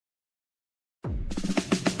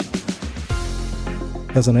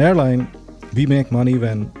As an airline, we make money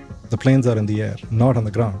when the planes are in the air, not on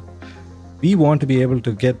the ground. We want to be able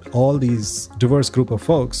to get all these diverse group of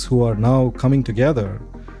folks who are now coming together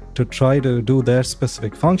to try to do their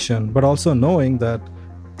specific function, but also knowing that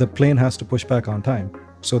the plane has to push back on time.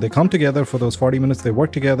 So they come together for those 40 minutes, they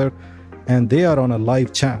work together, and they are on a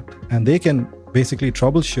live chat, and they can basically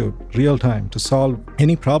troubleshoot real time to solve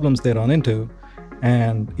any problems they run into.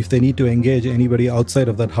 And if they need to engage anybody outside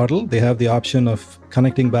of that huddle, they have the option of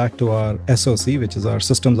connecting back to our SOC, which is our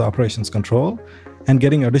Systems Operations Control, and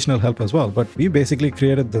getting additional help as well. But we basically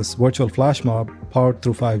created this virtual flash mob powered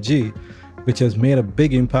through 5G, which has made a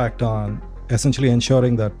big impact on essentially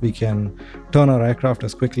ensuring that we can turn our aircraft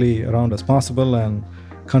as quickly around as possible and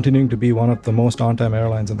continuing to be one of the most on-time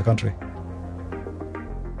airlines in the country.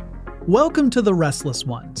 Welcome to The Restless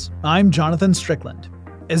Ones. I'm Jonathan Strickland.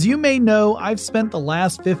 As you may know, I've spent the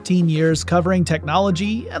last 15 years covering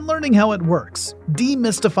technology and learning how it works,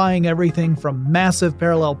 demystifying everything from massive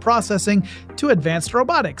parallel processing to advanced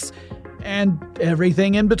robotics, and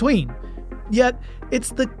everything in between. Yet,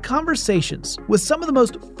 it's the conversations with some of the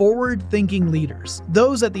most forward-thinking leaders,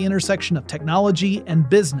 those at the intersection of technology and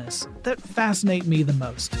business, that fascinate me the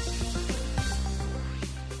most.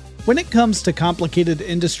 When it comes to complicated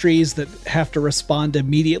industries that have to respond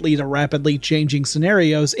immediately to rapidly changing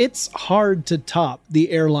scenarios, it's hard to top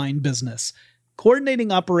the airline business.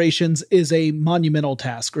 Coordinating operations is a monumental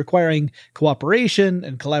task, requiring cooperation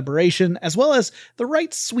and collaboration, as well as the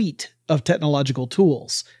right suite of technological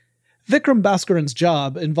tools. Vikram Baskaran's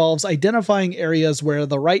job involves identifying areas where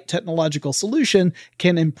the right technological solution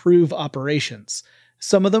can improve operations.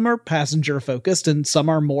 Some of them are passenger-focused and some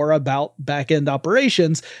are more about back-end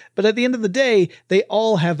operations, but at the end of the day, they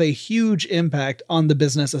all have a huge impact on the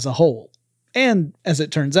business as a whole. And, as it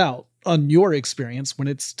turns out, on your experience when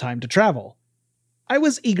it's time to travel. I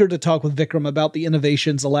was eager to talk with Vikram about the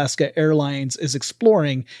innovations Alaska Airlines is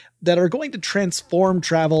exploring that are going to transform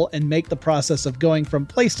travel and make the process of going from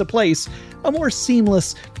place to place a more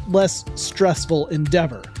seamless, less stressful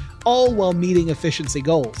endeavor, all while meeting efficiency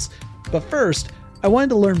goals. But first, I wanted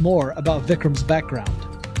to learn more about Vikram's background.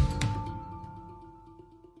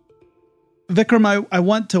 Vikram, I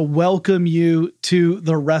want to welcome you to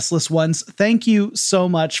The Restless Ones. Thank you so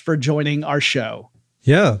much for joining our show.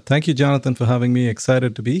 Yeah, thank you, Jonathan, for having me.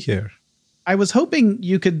 Excited to be here. I was hoping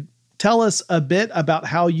you could tell us a bit about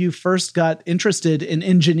how you first got interested in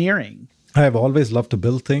engineering. I have always loved to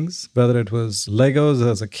build things, whether it was Legos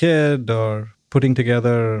as a kid or putting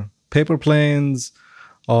together paper planes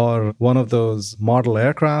or one of those model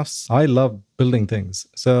aircrafts. I love building things.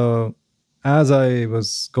 So as I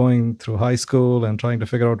was going through high school and trying to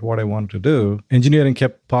figure out what I wanted to do, engineering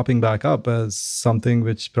kept popping back up as something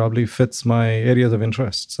which probably fits my areas of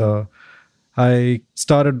interest. So I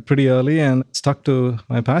started pretty early and stuck to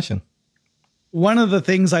my passion. One of the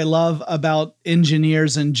things I love about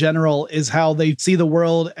engineers in general is how they see the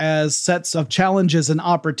world as sets of challenges and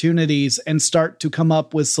opportunities and start to come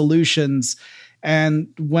up with solutions. And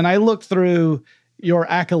when I looked through your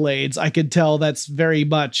accolades, I could tell that's very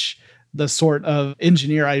much the sort of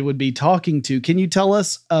engineer I would be talking to. Can you tell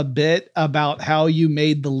us a bit about how you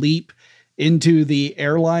made the leap into the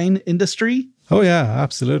airline industry? Oh, yeah,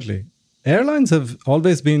 absolutely. Airlines have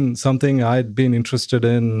always been something I'd been interested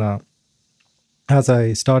in as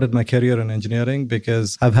I started my career in engineering,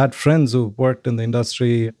 because I've had friends who worked in the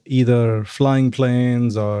industry, either flying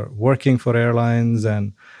planes or working for airlines,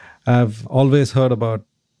 and I've always heard about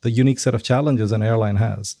the unique set of challenges an airline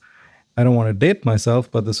has. I don't want to date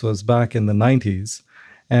myself, but this was back in the 90s,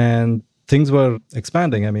 and things were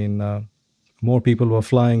expanding. I mean, more people were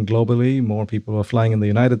flying globally, more people were flying in the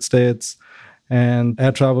United States, and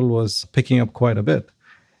air travel was picking up quite a bit.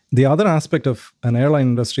 The other aspect of an airline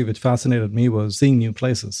industry which fascinated me was seeing new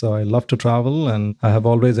places. So I love to travel, and I have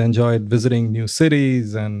always enjoyed visiting new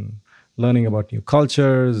cities and learning about new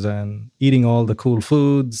cultures and eating all the cool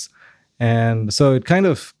foods. And so it kind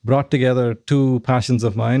of brought together two passions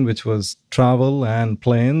of mine, which was travel and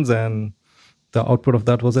planes, and the output of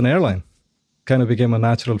that was an airline. Kind of became a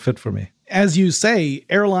natural fit for me. As you say,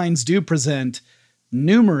 airlines do present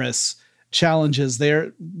numerous challenges.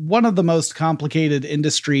 They're one of the most complicated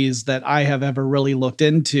industries that I have ever really looked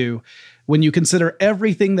into when you consider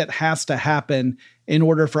everything that has to happen in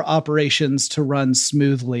order for operations to run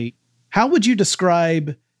smoothly. How would you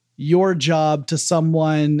describe your job to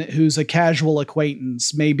someone who's a casual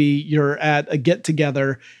acquaintance? Maybe you're at a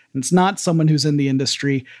get-together and it's not someone who's in the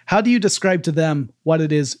industry. How do you describe to them what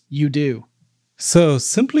it is you do? So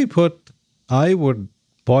simply put, I would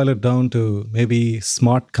boil it down to maybe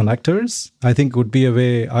smart connectors, I think would be a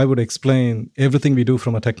way I would explain everything we do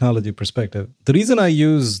from a technology perspective. The reason I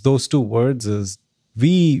use those two words is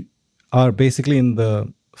we are basically in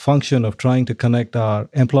the function of trying to connect our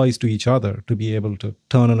employees to each other to be able to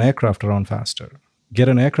turn an aircraft around faster, get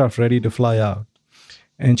an aircraft ready to fly out,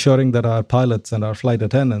 ensuring that our pilots and our flight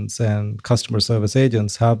attendants and customer service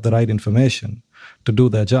agents have the right information to do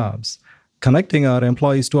their jobs, connecting our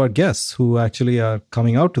employees to our guests who actually are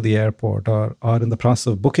coming out to the airport or are in the process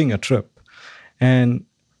of booking a trip, and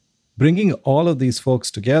bringing all of these folks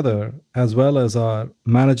together, as well as our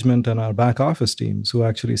management and our back office teams who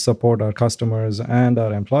actually support our customers and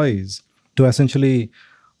our employees, to essentially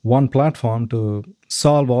one platform to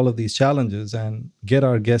solve all of these challenges and get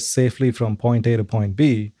our guests safely from point A to point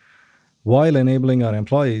B, while enabling our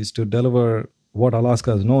employees to deliver what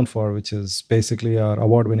Alaska is known for, which is basically our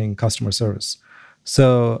award-winning customer service.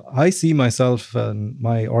 So I see myself and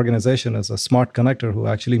my organization as a smart connector who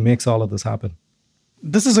actually makes all of this happen.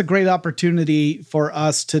 This is a great opportunity for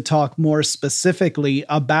us to talk more specifically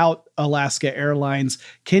about Alaska Airlines.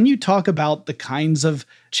 Can you talk about the kinds of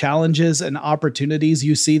challenges and opportunities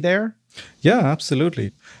you see there? Yeah,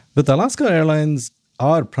 absolutely. With Alaska Airlines,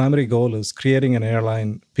 our primary goal is creating an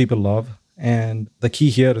airline people love. And the key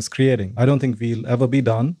here is creating. I don't think we'll ever be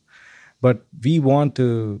done, but we want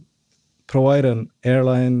to provide an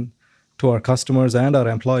airline to our customers and our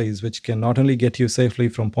employees, which can not only get you safely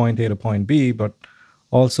from point A to point B, but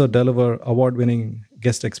also deliver award-winning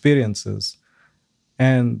guest experiences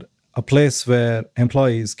and a place where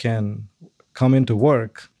employees can come into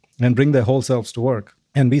work and bring their whole selves to work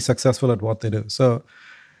and be successful at what they do. So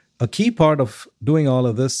a key part of doing all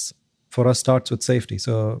of this for us starts with safety.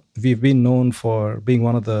 So we've been known for being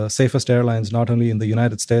one of the safest airlines, not only in the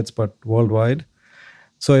United States, but worldwide.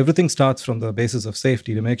 So everything starts from the basis of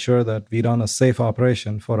safety to make sure that we run a safe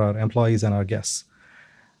operation for our employees and our guests.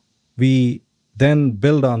 We then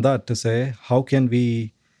build on that to say, how can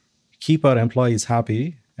we keep our employees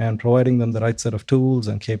happy and providing them the right set of tools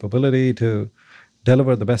and capability to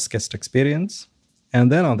deliver the best guest experience?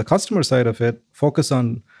 And then on the customer side of it, focus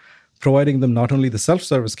on providing them not only the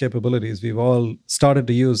self-service capabilities we've all started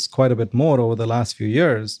to use quite a bit more over the last few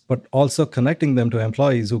years, but also connecting them to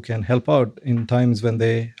employees who can help out in times when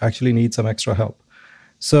they actually need some extra help.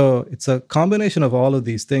 So it's a combination of all of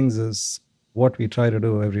these things is what we try to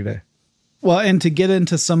do every day. Well, and to get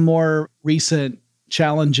into some more recent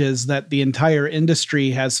challenges that the entire industry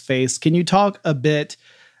has faced, can you talk a bit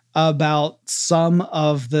about some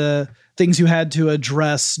of the things you had to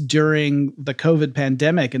address during the COVID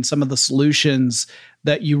pandemic and some of the solutions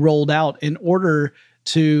that you rolled out in order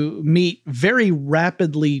to meet very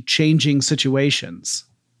rapidly changing situations?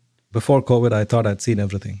 Before COVID, I thought I'd seen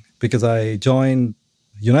everything because I joined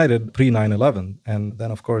United pre 9/11. And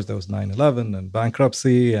then, of course, there was 9/11 and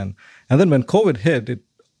bankruptcy. And then when COVID hit, it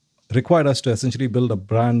required us to essentially build a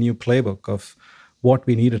brand new playbook of what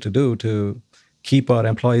we needed to do to keep our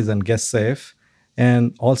employees and guests safe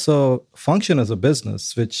and also function as a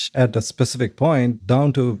business, which at a specific point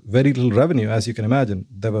down to very little revenue, as you can imagine.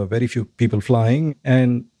 There were very few people flying.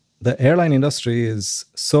 And the airline industry is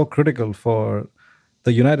so critical for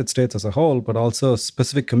the United States as a whole, but also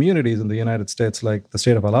specific communities in the United States, like the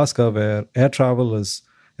state of Alaska, where air travel is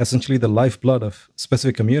essentially the lifeblood of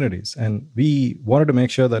specific communities. And we wanted to make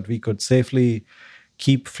sure that we could safely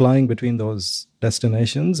keep flying between those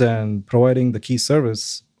destinations and providing the key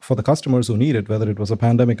service for the customers who need it, whether it was a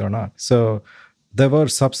pandemic or not. So there were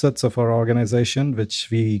subsets of our organization which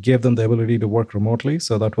we gave them the ability to work remotely.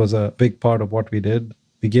 So that was a big part of what we did.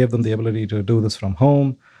 We gave them the ability to do this from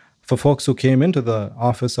home. For folks who came into the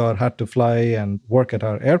office or had to fly and work at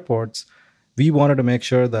our airports, we wanted to make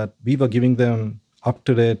sure that we were giving them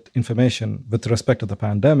up-to-date information with respect to the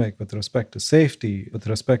pandemic, with respect to safety, with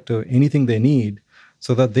respect to anything they need,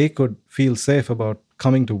 so that they could feel safe about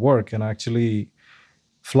coming to work and actually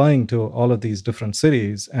flying to all of these different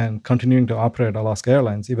cities and continuing to operate Alaska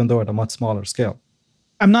Airlines, even though at a much smaller scale.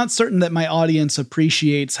 I'm not certain that my audience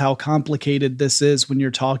appreciates how complicated this is when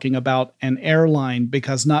you're talking about an airline,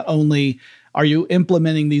 because not only are you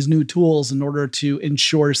implementing these new tools in order to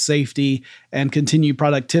ensure safety and continue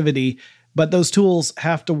productivity, but those tools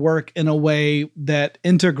have to work in a way that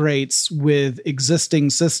integrates with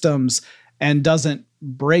existing systems and doesn't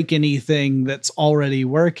break anything that's already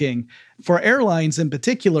working. For airlines in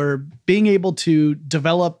particular, being able to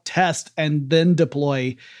develop, test, and then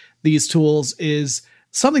deploy these tools is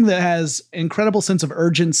something that has incredible sense of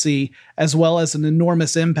urgency as well as an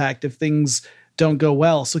enormous impact if things don't go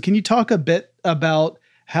well. So can you talk a bit about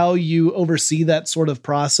how you oversee that sort of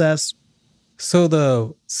process? So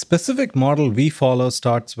the specific model we follow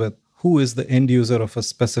starts with who is the end user of a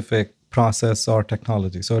specific process or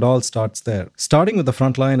technology. So it all starts there. Starting with the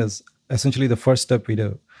front line is essentially the first step we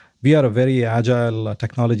do. We are a very agile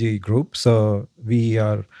technology group. So we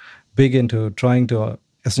are big into trying to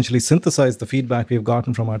essentially synthesize the feedback we've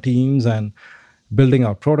gotten from our teams and building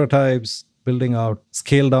out prototypes, building out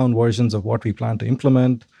scaled down versions of what we plan to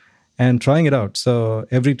implement, and trying it out. So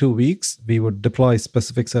every 2 weeks, we would deploy a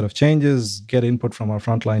specific set of changes, get input from our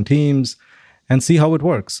frontline teams, and see how it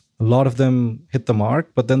works. A lot of them hit the mark,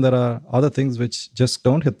 but then there are other things which just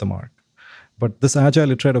don't hit the mark. But this agile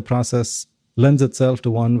iterative process lends itself to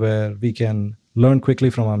one where we can learn quickly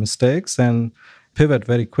from our mistakes and pivot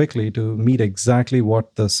very quickly to meet exactly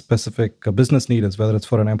what the specific business need is, whether it's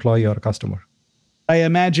for an employee or a customer. I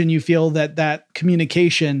imagine you feel that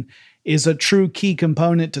communication is a true key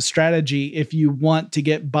component to strategy if you want to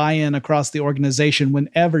get buy-in across the organization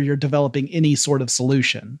whenever you're developing any sort of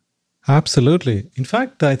solution. Absolutely. In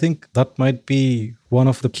fact, I think that might be one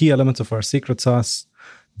of the key elements of our secret sauce.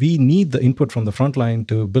 We need the input from the frontline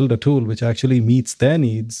to build a tool which actually meets their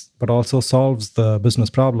needs, but also solves the business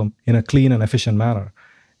problem in a clean and efficient manner.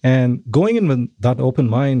 And going in with that open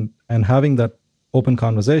mind and having that open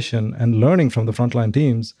conversation and learning from the frontline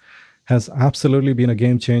teams has absolutely been a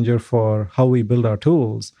game changer for how we build our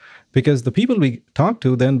tools, because the people we talk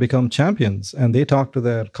to then become champions and they talk to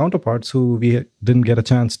their counterparts who we didn't get a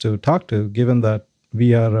chance to talk to, given that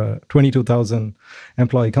we are a 22,000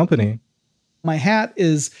 employee company. My hat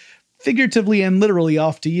is figuratively and literally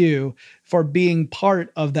off to you for being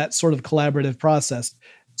part of that sort of collaborative process.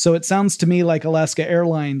 So it sounds to me like Alaska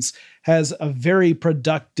Airlines has a very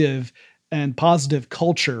productive and positive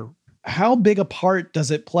culture. How big a part does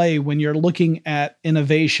it play when you're looking at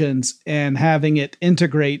innovations and having it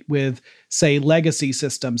integrate with, say, legacy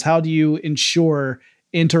systems? How do you ensure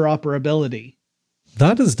interoperability?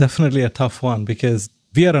 That is definitely a tough one because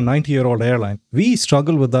we are a 90-year-old airline. We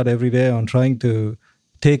struggle with that every day on trying to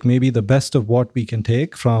take maybe the best of what we can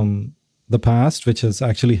take from the past, which has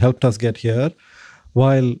actually helped us get here,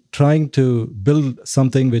 while trying to build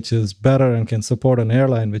something which is better and can support an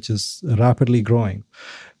airline which is rapidly growing.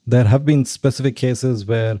 There have been specific cases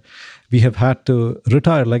where we have had to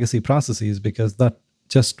retire legacy processes because that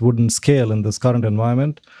just wouldn't scale in this current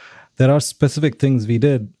environment. There are specific things we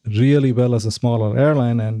did really well as a smaller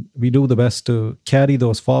airline, and we do the best to carry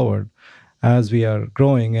those forward as we are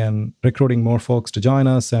growing and recruiting more folks to join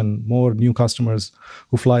us and more new customers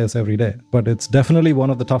who fly us every day. But it's definitely one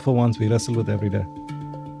of the tougher ones we wrestle with every day.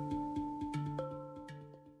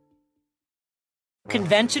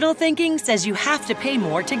 Conventional thinking says you have to pay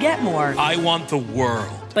more to get more. I want the world.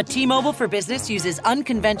 But T-Mobile for Business uses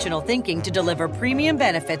unconventional thinking to deliver premium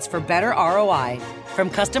benefits for better ROI. From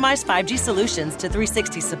customized 5G solutions to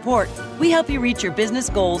 360 support, we help you reach your business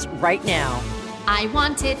goals right now. I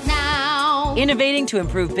want it now. Innovating to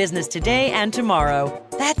improve business today and tomorrow.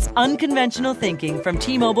 That's unconventional thinking from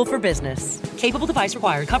T-Mobile for Business. Capable device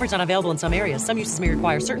required. Coverage not available in some areas. Some uses may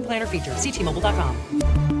require certain plan or features. See T-Mobile.com.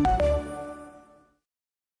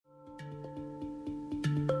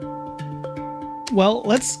 Well,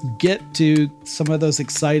 let's get to some of those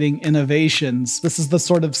exciting innovations. This is the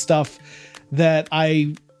sort of stuff that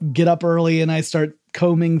I get up early and I start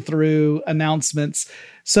combing through announcements.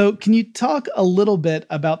 So can you talk a little bit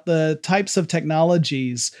about the types of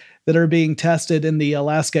technologies that are being tested in the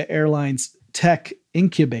Alaska Airlines Tech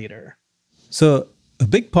Incubator? So a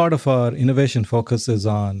big part of our innovation focus is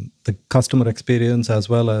on the customer experience as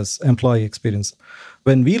well as employee experience.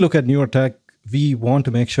 When we look at newer tech, we want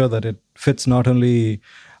to make sure that it fits not only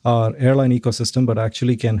our airline ecosystem, but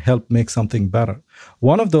actually can help make something better.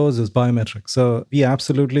 One of those is biometrics. So we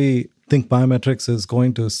absolutely think biometrics is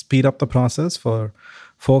going to speed up the process for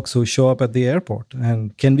folks who show up at the airport.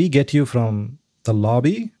 And can we get you from the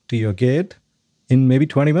lobby to your gate in maybe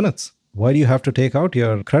 20 minutes? Why do you have to take out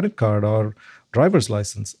your credit card or driver's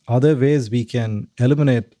license? Are there ways we can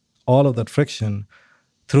eliminate all of that friction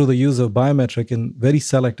through the use of biometric in very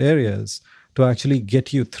select areas to actually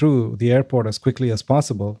get you through the airport as quickly as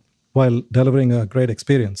possible while delivering a great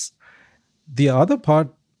experience? The other part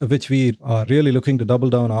of which we are really looking to double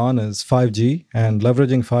down on is 5G and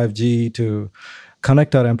leveraging 5G to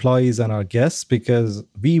connect our employees and our guests, because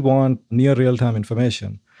we want near real-time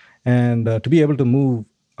information. And to be able to move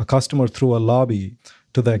a customer through a lobby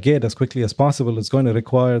to their gate as quickly as possible is going to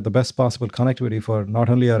require the best possible connectivity for not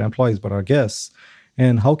only our employees, but our guests.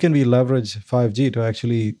 And how can we leverage 5G to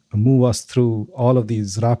actually move us through all of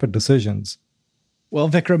these rapid decisions? Well,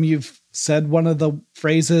 Vikram, you've said one of the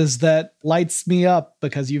phrases that lights me up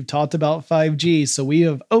because you've talked about 5G. So we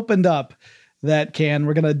have opened up that can.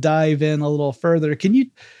 We're going to dive in a little further. Can you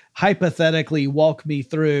hypothetically walk me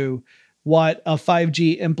through what a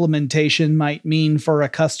 5G implementation might mean for a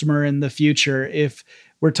customer in the future if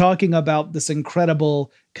we're talking about this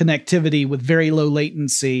incredible connectivity with very low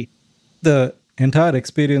latency? The entire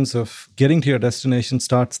experience of getting to your destination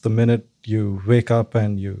starts the minute you wake up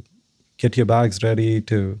and you get your bags ready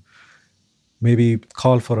to maybe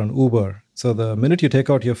call for an Uber. So the minute you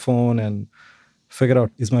take out your phone and figure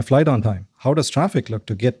out, is my flight on time? How does traffic look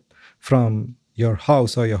to get from your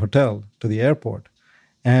house or your hotel to the airport?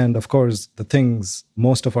 And of course, the things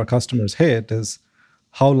most of our customers hate is,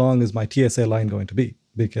 how long is my TSA line going to be?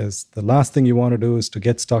 Because the last thing you want to do is to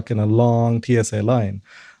get stuck in a long TSA line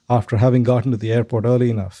after having gotten to the airport early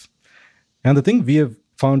enough. And the thing we have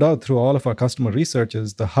found out through all of our customer research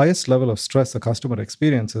is the highest level of stress a customer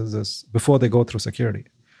experiences is before they go through security.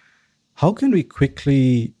 How can we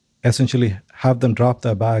quickly essentially have them drop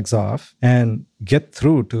their bags off and get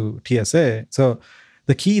through to TSA? So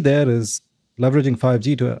the key there is leveraging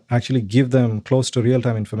 5G to actually give them close to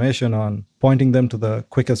real-time information on pointing them to the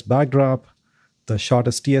quickest bag drop, the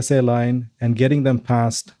shortest TSA line, and getting them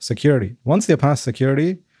past security. Once they're past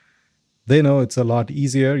security, they know it's a lot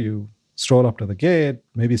easier. You stroll up to the gate,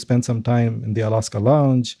 maybe spend some time in the Alaska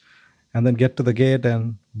lounge, and then get to the gate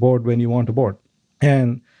and board when you want to board.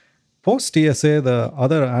 And post TSA, the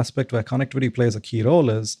other aspect where connectivity plays a key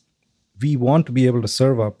role is we want to be able to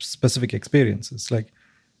serve up specific experiences. Like,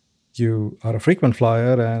 you are a frequent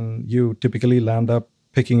flyer and you typically land up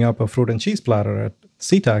picking up a fruit and cheese platter at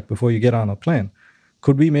SeaTac before you get on a plane.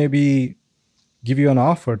 Could we maybe give you an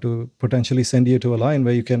offer to potentially send you to a line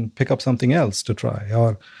where you can pick up something else to try,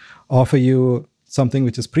 or offer you something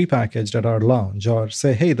which is prepackaged at our lounge, or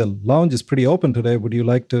say, hey, the lounge is pretty open today. Would you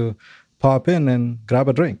like to pop in and grab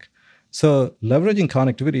a drink? So leveraging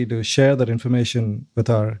connectivity to share that information with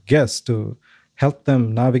our guests to help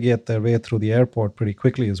them navigate their way through the airport pretty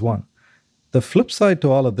quickly is one. The flip side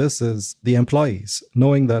to all of this is the employees,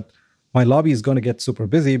 knowing that my lobby is going to get super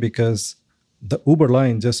busy because the Uber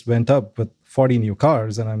line just went up with 40 new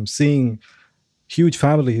cars, and I'm seeing huge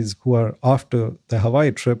families who are off to the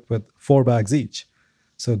Hawaii trip with 4 bags each.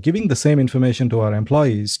 So giving the same information to our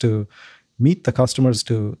employees to meet the customers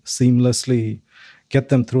to seamlessly get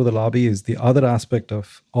them through the lobby is the other aspect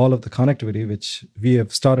of all of the connectivity, which we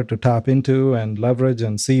have started to tap into and leverage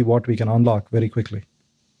and see what we can unlock very quickly.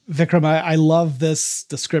 Vikram, I love this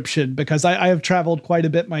description because I have traveled quite a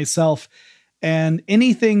bit myself, and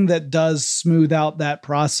anything that does smooth out that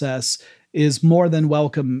process is more than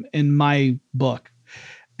welcome in my book.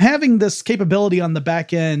 Having this capability on the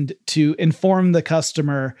back end to inform the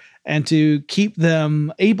customer and to keep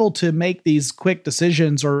them able to make these quick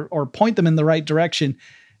decisions or point them in the right direction,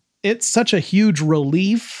 it's such a huge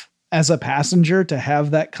relief as a passenger to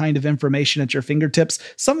have that kind of information at your fingertips,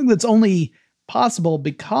 something that's only possible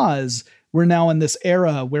because we're now in this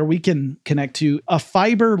era where we can connect to a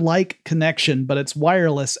fiber-like connection, but it's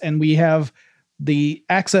wireless, and we have the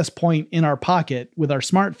access point in our pocket with our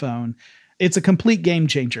smartphone. It's a complete game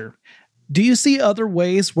changer. Do you see other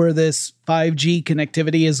ways where this 5G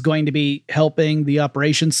connectivity is going to be helping the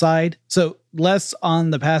operations side? So less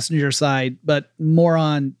on the passenger side, but more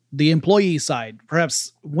on the employee side,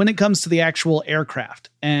 perhaps when it comes to the actual aircraft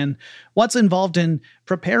and what's involved in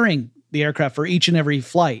preparing the aircraft for each and every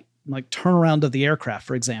flight, like turnaround of the aircraft,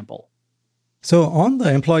 for example. So on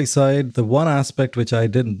the employee side, the one aspect which I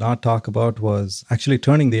did not talk about was actually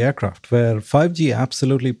turning the aircraft, where 5G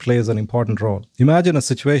absolutely plays an important role. Imagine a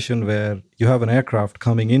situation where you have an aircraft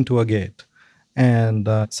coming into a gate and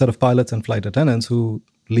a set of pilots and flight attendants who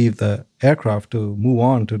leave the aircraft to move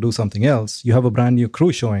on to do something else. You have a brand new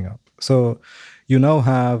crew showing up. So you now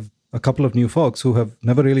have a couple of new folks who have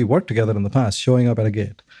never really worked together in the past showing up at a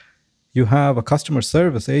gate. You have a customer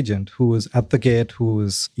service agent who is at the gate, who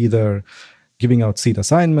is either giving out seat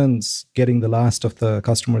assignments, getting the last of the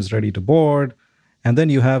customers ready to board. And then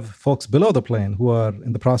you have folks below the plane who are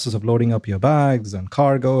in the process of loading up your bags and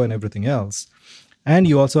cargo and everything else. And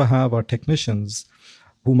you also have our technicians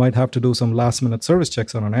who might have to do some last-minute service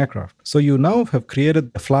checks on an aircraft. So you now have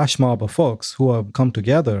created a flash mob of folks who have come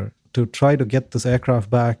together to try to get this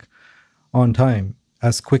aircraft back on time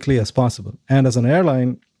as quickly as possible. And as an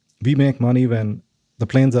airline, we make money when the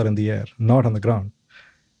planes are in the air, not on the ground.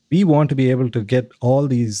 We want to be able to get all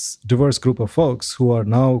these diverse group of folks who are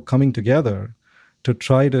now coming together to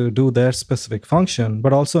try to do their specific function,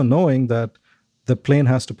 but also knowing that the plane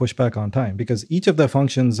has to push back on time because each of their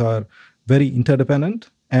functions are very interdependent.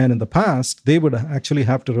 And in the past, they would actually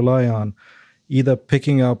have to rely on either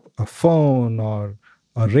picking up a phone or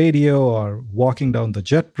a radio or walking down the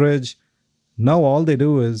jet bridge. Now all they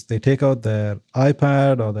do is they take out their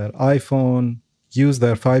iPad or their iPhone, use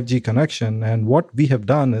their 5G connection. And what we have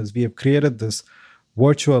done is we have created this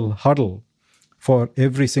virtual huddle for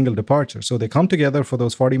every single departure. So they come together for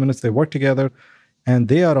those 40 minutes, they work together, and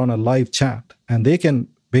they are on a live chat. And they can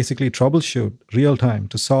basically troubleshoot real time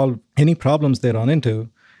to solve any problems they run into.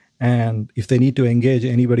 And if they need to engage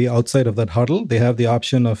anybody outside of that huddle, they have the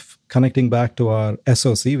option of connecting back to our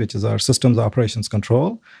SOC, which is our Systems Operations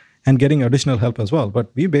Control, and getting additional help as well.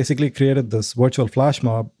 But we basically created this virtual flash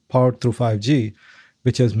mob powered through 5G,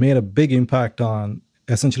 which has made a big impact on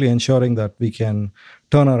essentially ensuring that we can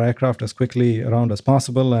turn our aircraft as quickly around as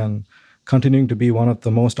possible and continuing to be one of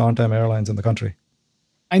the most on-time airlines in the country.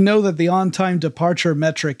 I know that the on-time departure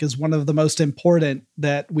metric is one of the most important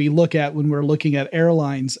that we look at when we're looking at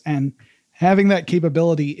airlines, and having that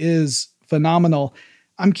capability is phenomenal.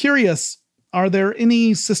 I'm curious, are there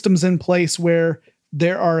any systems in place where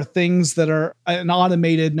there are things that are an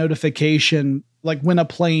automated notification, like when a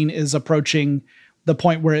plane is approaching the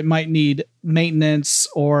point where it might need maintenance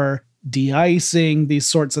or de-icing, these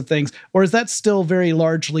sorts of things? Or is that still very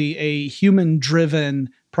largely a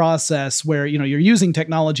human-driven process where, you're using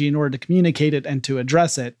technology in order to communicate it and to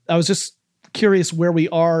address it? I was just curious where we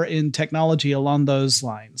are in technology along those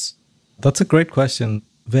lines. That's a great question.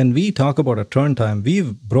 When we talk about a turn time,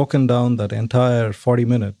 we've broken down that entire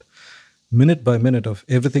 40-minute, minute by minute of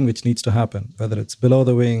everything which needs to happen, whether it's below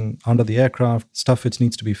the wing, under the aircraft, stuff which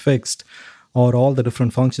needs to be fixed, or all the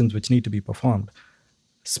different functions which need to be performed.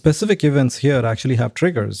 Specific events here actually have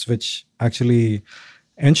triggers which actually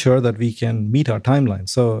ensure that we can meet our timeline.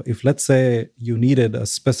 So if, let's say, you needed a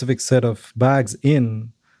specific set of bags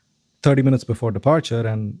in 30 minutes before departure,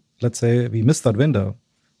 and let's say we missed that window,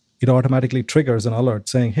 it automatically triggers an alert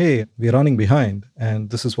saying, hey, we're running behind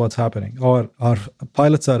and this is what's happening. Or our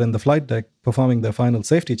pilots are in the flight deck performing their final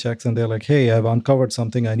safety checks and they're like, hey, I've uncovered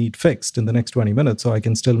something I need fixed in the next 20 minutes so I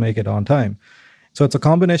can still make it on time. So it's a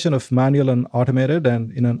combination of manual and automated.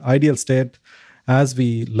 And in an ideal state, as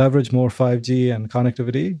we leverage more 5G and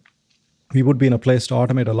connectivity, we would be in a place to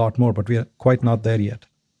automate a lot more, but we are quite not there yet.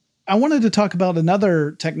 I wanted to talk about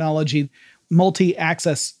another technology,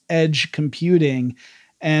 multi-access edge computing.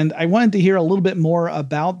 And I wanted to hear a little bit more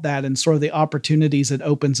about that and sort of the opportunities it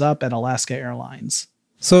opens up at Alaska Airlines.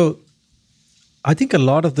 So I think a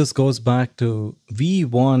lot of this goes back to we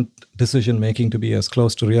want decision-making to be as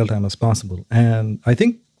close to real-time as possible. And I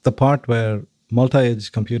think the part where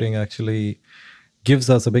multi-edge computing actually gives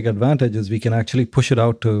us a big advantage is we can actually push it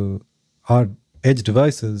out to our edge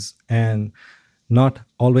devices and not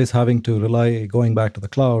always having to rely going back to the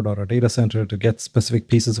cloud or a data center to get specific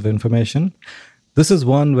pieces of information. This is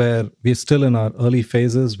one where we're still in our early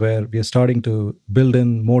phases where we are starting to build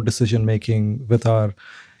in more decision-making with our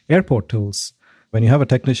airport tools. When you have a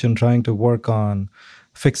technician trying to work on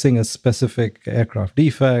fixing a specific aircraft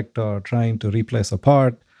defect or trying to replace a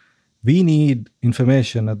part, we need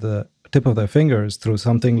information at the tip of their fingers through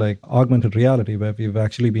something like augmented reality, where we've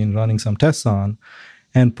actually been running some tests on,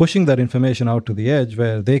 and pushing that information out to the edge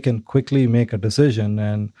where they can quickly make a decision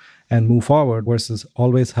and move forward versus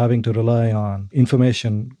always having to rely on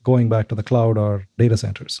information going back to the cloud or data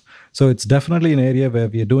centers. So it's definitely an area where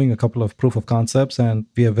we are doing a couple of proof of concepts, and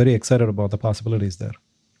we are very excited about the possibilities there.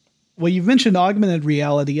 Well, you've mentioned augmented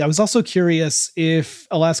reality. I was also curious if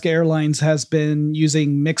Alaska Airlines has been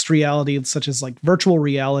using mixed reality, such as like virtual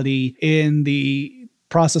reality, in the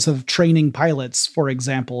process of training pilots, for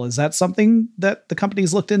example. Is that something that the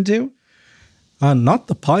company's looked into? Not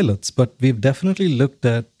the pilots, but we've definitely looked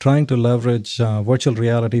at trying to leverage virtual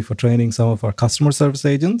reality for training some of our customer service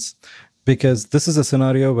agents, because this is a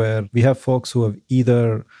scenario where we have folks who have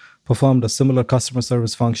either performed a similar customer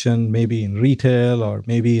service function, maybe in retail or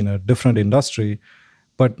maybe in a different industry,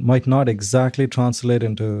 but might not exactly translate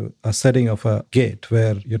into a setting of a gate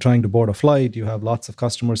where you're trying to board a flight, you have lots of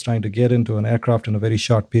customers trying to get into an aircraft in a very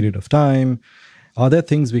short period of time. Are there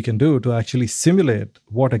things we can do to actually simulate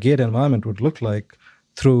what a gate environment would look like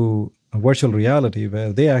through virtual reality,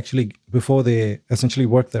 where they actually, before they essentially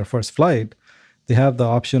work their first flight, they have the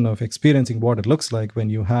option of experiencing what it looks like when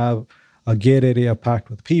you have a gate area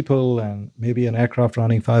packed with people and maybe an aircraft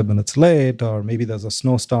running 5 minutes late, or maybe there's a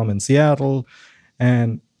snowstorm in Seattle.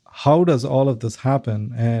 And how does all of this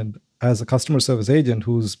happen? And as a customer service agent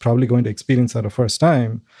who's probably going to experience that the first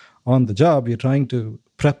time on the job, you're trying to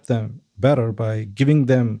prep them better by giving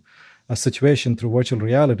them a situation through virtual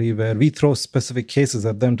reality where we throw specific cases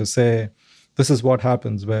at them to say, this is what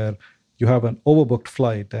happens where you have an overbooked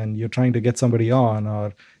flight and you're trying to get somebody on,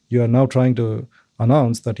 or you are now trying to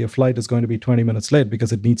announce that your flight is going to be 20 minutes late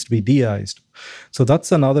because it needs to be de-iced. So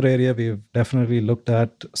that's another area we've definitely looked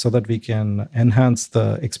at so that we can enhance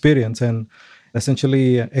the experience and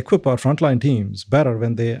essentially equip our frontline teams better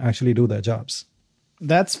when they actually do their jobs.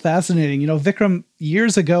 That's fascinating. Vikram,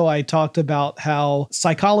 years ago, I talked about how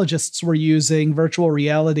psychologists were using virtual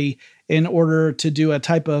reality in order to do a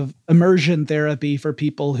type of immersion therapy for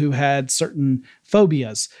people who had certain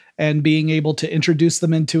phobias and being able to introduce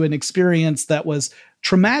them into an experience that was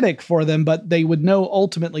traumatic for them, but they would know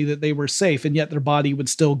ultimately that they were safe, and yet their body would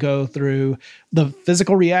still go through the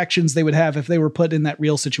physical reactions they would have if they were put in that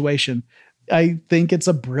real situation. I think it's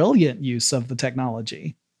a brilliant use of the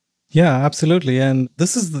technology. Yeah, absolutely. And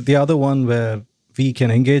this is the other one where we can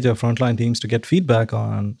engage our frontline teams to get feedback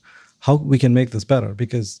on how we can make this better,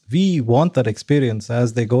 because we want that experience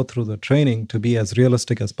as they go through the training to be as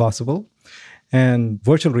realistic as possible. And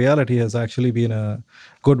virtual reality has actually been a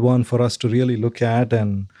good one for us to really look at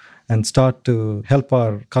and start to help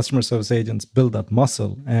our customer service agents build that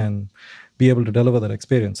muscle and be able to deliver that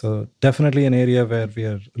experience. So definitely an area where we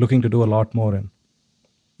are looking to do a lot more in.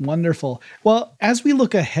 Wonderful. Well, as we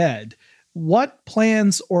look ahead, what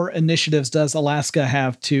plans or initiatives does Alaska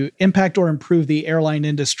have to impact or improve the airline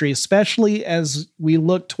industry, especially as we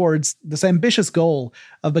look towards this ambitious goal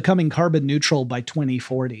of becoming carbon neutral by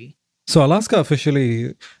 2040? So Alaska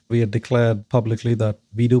officially, we had declared publicly that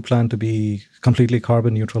we do plan to be completely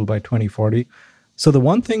carbon neutral by 2040. So the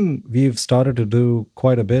one thing we've started to do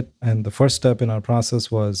quite a bit, and the first step in our process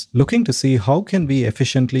was looking to see how can we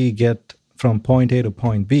efficiently get from point A to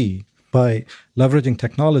point B by leveraging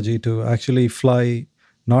technology to actually fly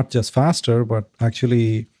not just faster, but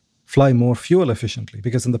actually fly more fuel efficiently.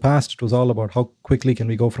 Because in the past, it was all about how quickly can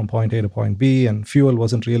we go from point A to point B, and fuel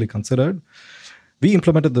wasn't really considered. We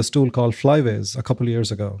implemented this tool called Flyways a couple of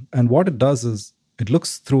years ago. And what it does is it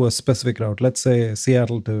looks through a specific route, let's say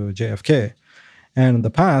Seattle to JFK. And in the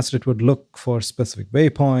past, it would look for specific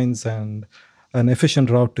waypoints and an efficient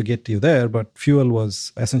route to get you there, but fuel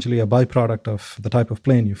was essentially a byproduct of the type of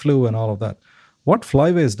plane you flew and all of that. What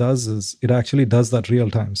Flyways does is it actually does that real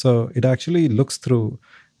time. So it actually looks through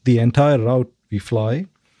the entire route we fly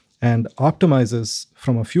and optimizes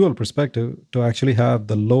from a fuel perspective to actually have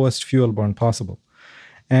the lowest fuel burn possible.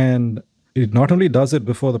 And it not only does it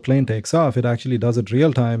before the plane takes off, it actually does it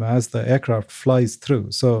real time as the aircraft flies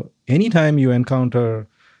through. So anytime you encounter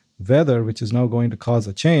weather, which is now going to cause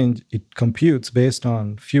a change, it computes based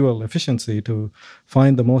on fuel efficiency to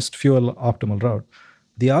find the most fuel optimal route.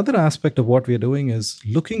 The other aspect of what we're doing is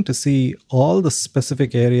looking to see all the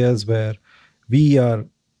specific areas where we are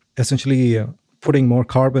essentially putting more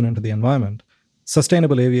carbon into the environment.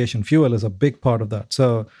 Sustainable aviation fuel is a big part of that.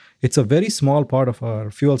 So it's a very small part of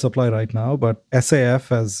our fuel supply right now, but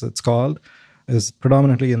SAF, as it's called, is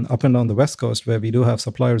predominantly up and down the West Coast, where we do have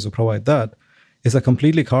suppliers who provide that, is a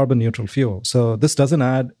completely carbon neutral fuel. So this doesn't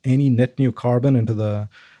add any net new carbon into the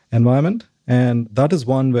environment. And that is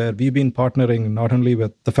one where we've been partnering not only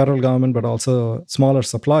with the federal government, but also smaller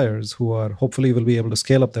suppliers who are hopefully will be able to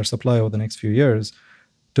scale up their supply over the next few years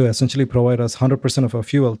to essentially provide us 100% of our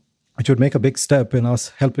fuel, which would make a big step in us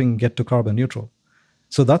helping get to carbon neutral.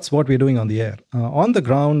 So that's what we're doing on the air. On the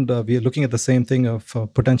ground, we are looking at the same thing of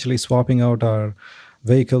potentially swapping out our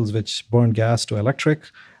vehicles which burn gas to electric,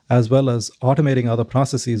 as well as automating other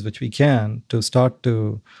processes which we can to start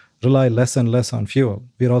to rely less and less on fuel.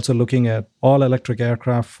 We're also looking at all electric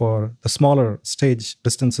aircraft for the smaller stage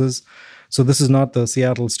distances. So this is not the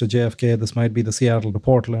Seattle's to JFK. This might be the Seattle to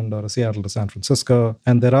Portland or a Seattle to San Francisco.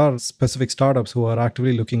 And there are specific startups who are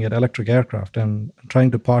actively looking at electric aircraft and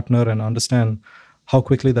trying to partner and understand how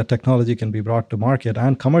quickly that technology can be brought to market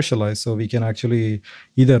and commercialized, so we can actually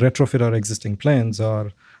either retrofit our existing planes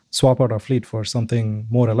or swap out our fleet for something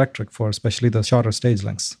more electric for especially the shorter stage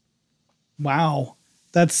lengths. Wow,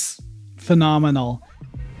 that's phenomenal.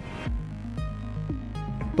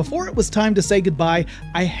 Before it was time to say goodbye,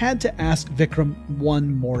 I had to ask Vikram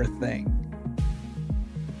one more thing.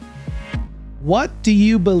 What do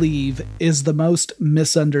you believe is the most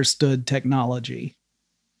misunderstood technology?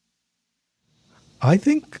 I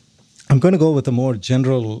think I'm going to go with a more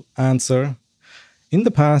general answer. In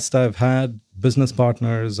the past, I've had business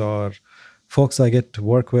partners or folks I get to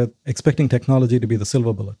work with expecting technology to be the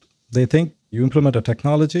silver bullet. They think you implement a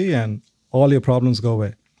technology and all your problems go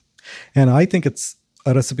away. And I think it's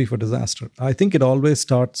a recipe for disaster. I think it always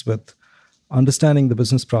starts with understanding the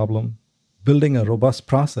business problem, building a robust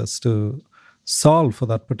process to solve for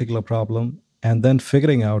that particular problem, and then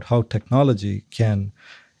figuring out how technology can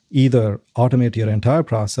either automate your entire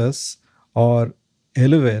process or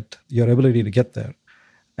elevate your ability to get there.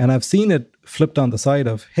 And I've seen it flipped on the side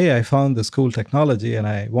of, hey, I found this cool technology and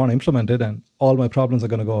I want to implement it and all my problems are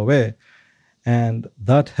going to go away. And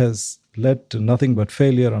that has led to nothing but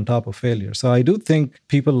failure on top of failure. So I do think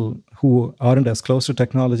people who aren't as close to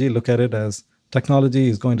technology look at it as technology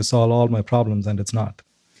is going to solve all my problems, and it's not.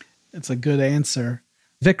 It's a good answer.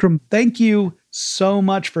 Vikram, thank you so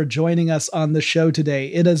much for joining us on the show today.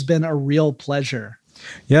 It has been a real pleasure.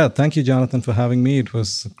 Yeah, thank you, Jonathan, for having me. It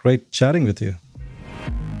was great chatting with you.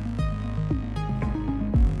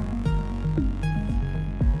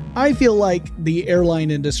 I feel like the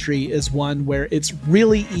airline industry is one where it's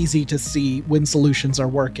really easy to see when solutions are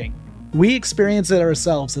working. We experience it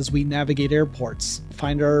ourselves as we navigate airports,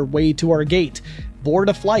 find our way to our gate, board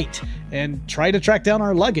a flight, and try to track down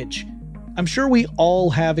our luggage. I'm sure we all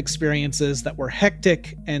have experiences that were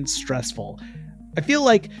hectic and stressful. I feel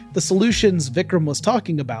like the solutions Vikram was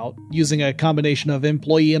talking about, using a combination of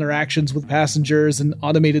employee interactions with passengers and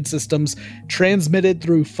automated systems transmitted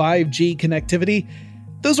through 5G connectivity,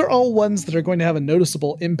 those are all ones that are going to have a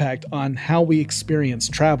noticeable impact on how we experience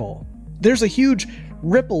travel. There's a huge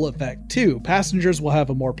ripple effect too. Passengers will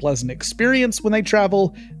have a more pleasant experience when they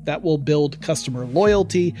travel. That will build customer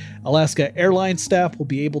loyalty. Alaska Airlines staff will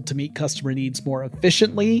be able to meet customer needs more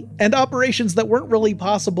efficiently, and operations that weren't really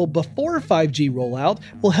possible before 5G rollout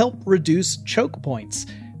will help reduce choke points.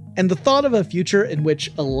 And the thought of a future in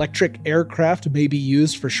which electric aircraft may be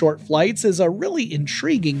used for short flights is a really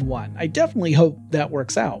intriguing one. I definitely hope that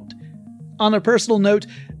works out. On a personal note,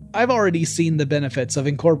 I've already seen the benefits of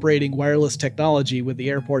incorporating wireless technology with the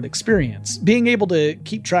airport experience. Being able to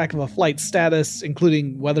keep track of a flight status,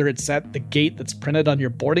 including whether it's at the gate that's printed on your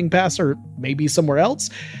boarding pass or maybe somewhere else,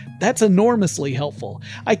 that's enormously helpful.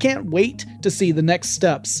 I can't wait to see the next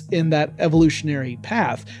steps in that evolutionary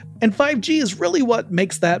path. And 5G is really what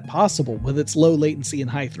makes that possible with its low latency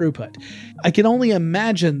and high throughput. I can only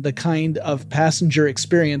imagine the kind of passenger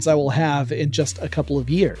experience I will have in just a couple of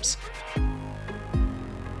years.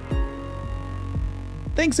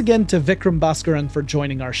 Thanks again to Vikram Baskaran for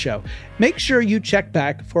joining our show. Make sure you check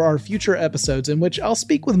back for our future episodes in which I'll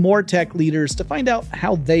speak with more tech leaders to find out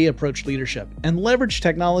how they approach leadership and leverage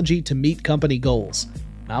technology to meet company goals.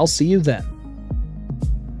 I'll see you then.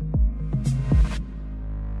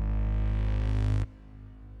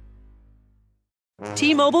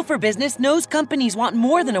 T-Mobile for Business knows companies want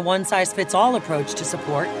more than a one-size-fits-all approach to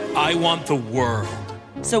support. I want the world.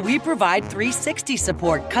 So we provide 360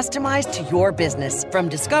 support customized to your business. From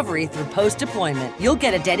discovery through post-deployment, you'll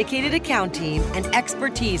get a dedicated account team and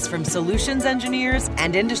expertise from solutions engineers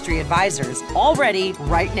and industry advisors, all ready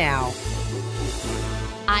right now.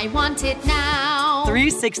 I want it now.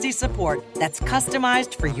 360 support that's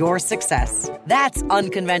customized for your success. That's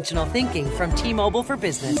unconventional thinking from T-Mobile for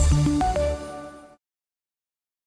Business.